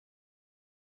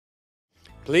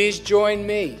Please join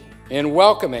me in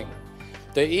welcoming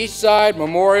the Eastside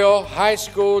Memorial High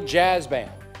School Jazz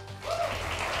Band.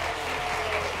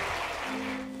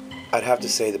 I'd have to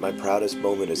say that my proudest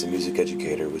moment as a music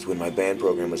educator was when my band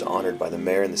program was honored by the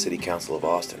mayor and the city council of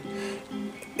Austin.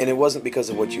 And it wasn't because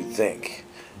of what you'd think.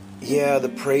 Yeah, the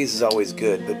praise is always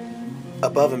good, but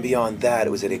above and beyond that,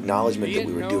 it was an acknowledgement that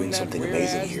we were doing something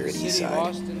amazing here at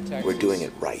Eastside. We're doing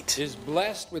it right. Is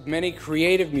blessed with many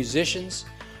creative musicians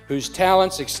whose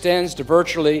talents extends to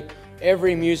virtually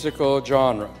every musical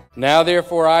genre. Now,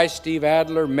 therefore, I, Steve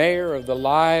Adler, mayor of the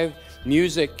live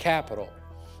music capital,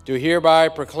 do hereby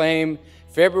proclaim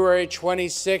February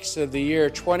 26th of the year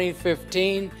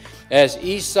 2015 as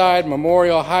Eastside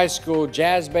Memorial High School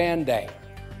Jazz Band Day.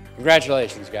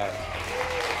 Congratulations, guys.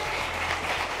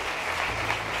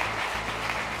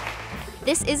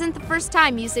 This isn't the first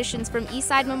time musicians from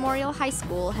Eastside Memorial High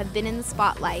School have been in the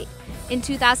spotlight. In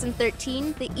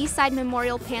 2013, the Eastside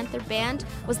Memorial Panther Band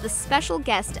was the special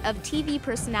guest of TV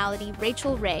personality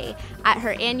Rachel Ray at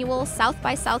her annual South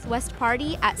by Southwest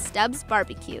party at Stubbs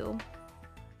Barbecue.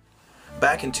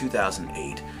 Back in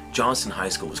 2008, Johnston High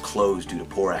School was closed due to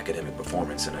poor academic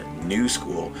performance, and a new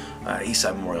school,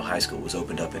 Eastside Memorial High School, was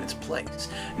opened up in its place.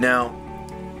 Now,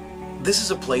 this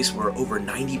is a place where over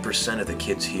 90% of the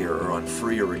kids here are on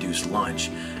free or reduced lunch,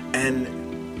 and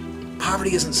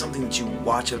poverty isn't something that you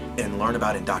watch and learn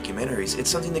about in documentaries. It's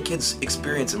something that kids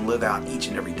experience and live out each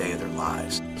and every day of their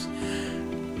lives.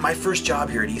 My first job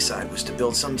here at Eastside was to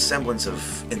build some semblance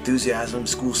of enthusiasm,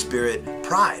 school spirit,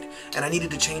 pride, and I needed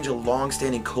to change a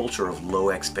long-standing culture of low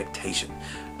expectation.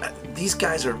 These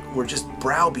guys were just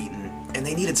browbeaten, and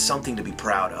they needed something to be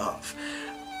proud of.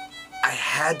 I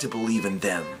had to believe in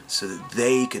them so that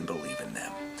they can believe in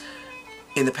them.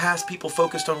 In the past, people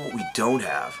focused on what we don't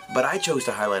have, but I chose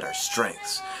to highlight our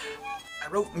strengths. I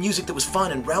wrote music that was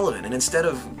fun and relevant, and instead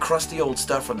of crusty old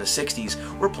stuff from the 60s,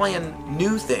 we're playing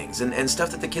new things and stuff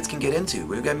that the kids can get into.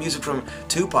 We've got music from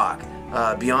Tupac,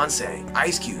 Beyonce,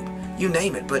 Ice Cube, you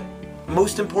name it. But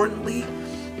most importantly,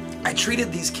 I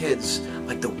treated these kids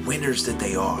like the winners that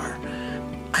they are.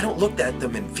 I don't look at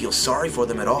them and feel sorry for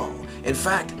them at all. In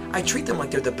fact, I treat them like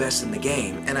they're the best in the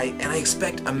game, and I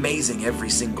expect amazing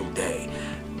every single day.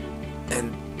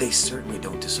 And they certainly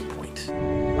don't disappoint.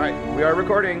 All right, we are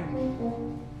recording.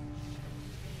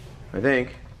 I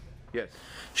think. Yes.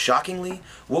 Shockingly,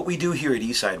 what we do here at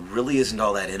Eastside really isn't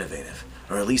all that innovative,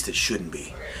 or at least it shouldn't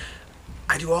be.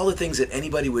 I do all the things that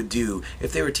anybody would do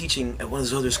if they were teaching at one of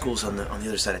those other schools on the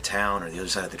other side of town or the other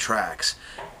side of the tracks.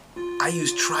 I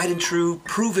use tried and true,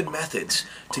 proven methods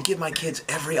to give my kids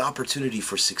every opportunity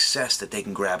for success that they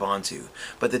can grab onto.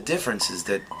 But the difference is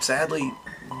that, sadly,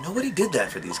 nobody did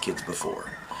that for these kids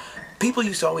before. People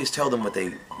used to always tell them what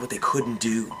they couldn't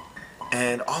do.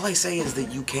 And all I say is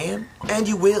that you can, and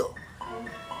you will.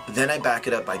 Then I back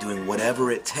it up by doing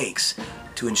whatever it takes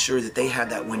to ensure that they have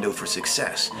that window for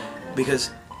success. Because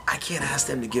I can't ask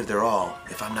them to give their all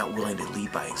if I'm not willing to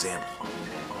lead by example.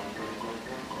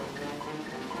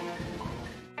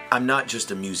 I'm not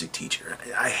just a music teacher.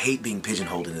 I hate being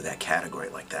pigeonholed into that category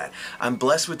like that. I'm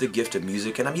blessed with the gift of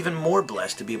music, and I'm even more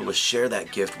blessed to be able to share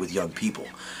that gift with young people.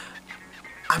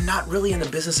 I'm not really in the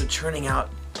business of churning out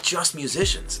just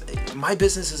musicians. My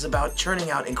business is about churning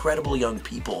out incredible young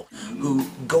people who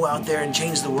go out there and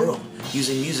change the world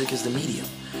using music as the medium.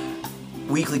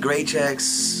 Weekly grade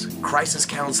checks, crisis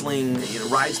counseling,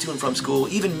 rides to and from school,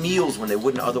 even meals when they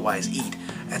wouldn't otherwise eat.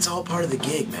 That's all part of the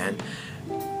gig, man.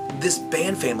 This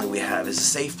band family we have is a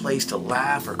safe place to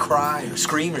laugh or cry or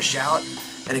scream or shout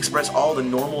and express all the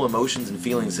normal emotions and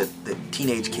feelings that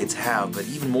teenage kids have, but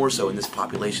even more so in this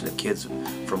population of kids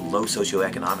from low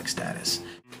socioeconomic status.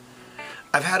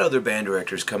 I've had other band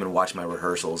directors come and watch my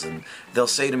rehearsals, and they'll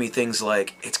say to me things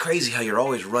like, "It's crazy how you're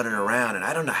always running around, and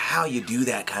I don't know how you do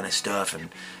that kind of stuff, and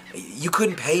you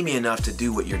couldn't pay me enough to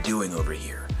do what you're doing over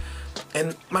here."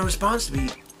 And my response to be,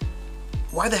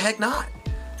 why the heck not?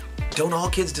 Don't all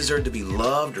kids deserve to be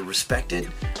loved or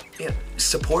respected?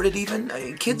 Supported even?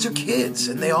 Kids are kids,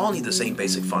 and they all need the same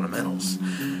basic fundamentals.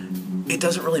 It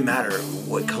doesn't really matter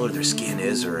what color their skin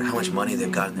is or how much money they've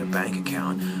got in their bank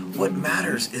account. What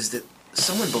matters is that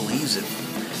someone believes in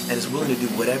them and is willing to do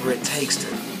whatever it takes to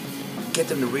get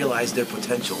them to realize their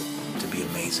potential to be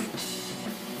amazing.